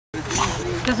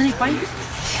Doesn't he fight?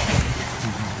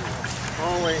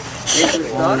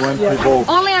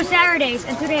 Only on Saturdays,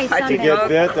 and today is Sunday. To get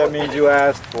bit, that means you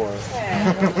asked for it.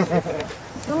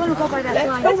 Don't let him go by that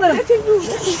line. I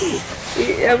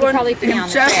want him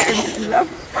just in love.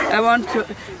 I want to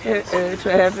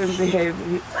have him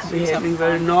behaving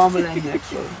very normal and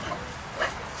natural.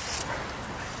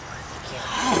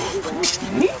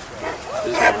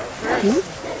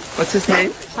 What's his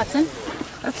name? Hudson.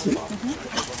 Hudson.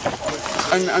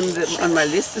 On my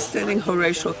list is standing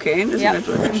Horatio Caine, isn't it?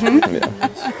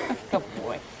 Good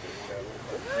boy.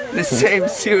 The same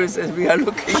series as we are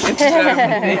looking at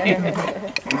Germany.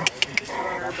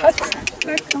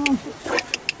 Come on.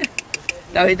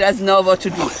 Now he doesn't know what to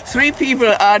do. 3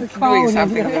 people are doing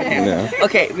something with him. Yeah.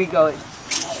 Okay, we go.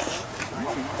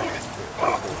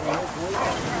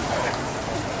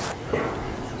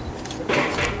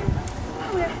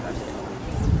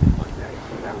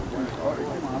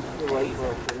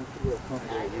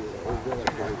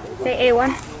 Say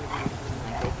A1.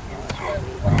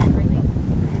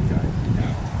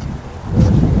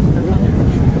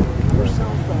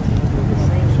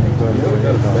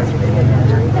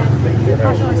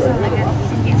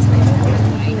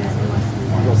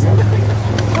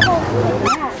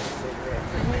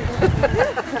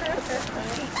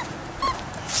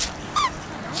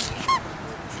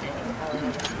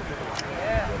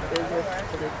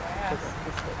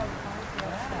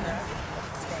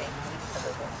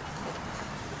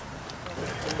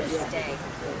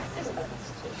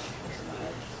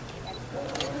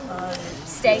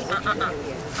 Stay. I don't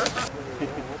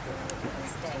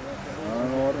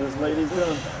know what this lady's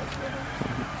doing.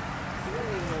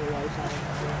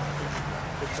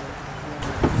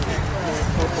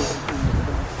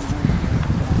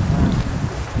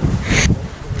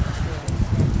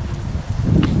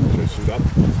 Should I suit up?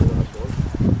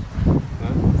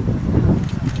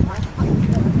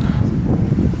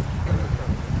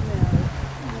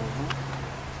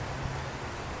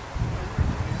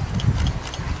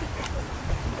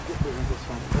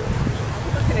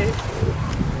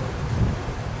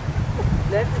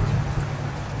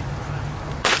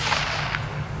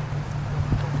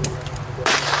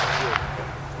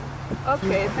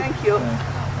 Okay, thank you.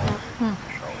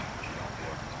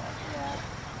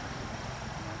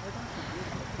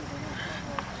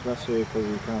 Especially because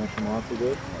we kind of come off a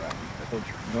bit. So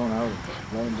don't out,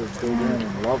 let him just dig in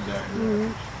and love that.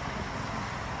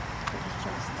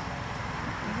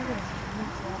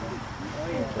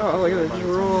 Oh, look at the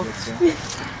drool.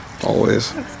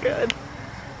 Always. Looks good.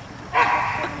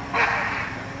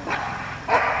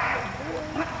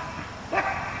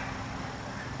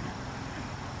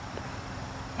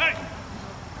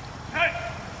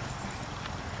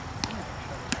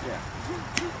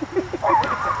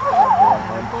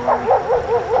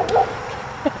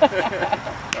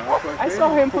 I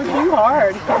saw him push you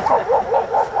hard.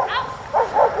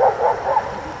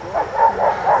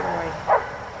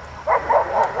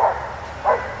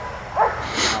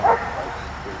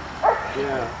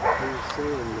 Yeah, he was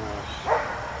saying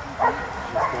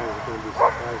this guy was going to be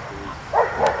surprised when he's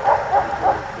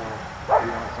I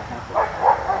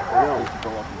know. He go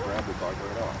up and grab the dog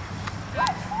right off.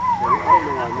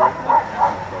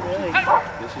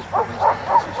 This is for his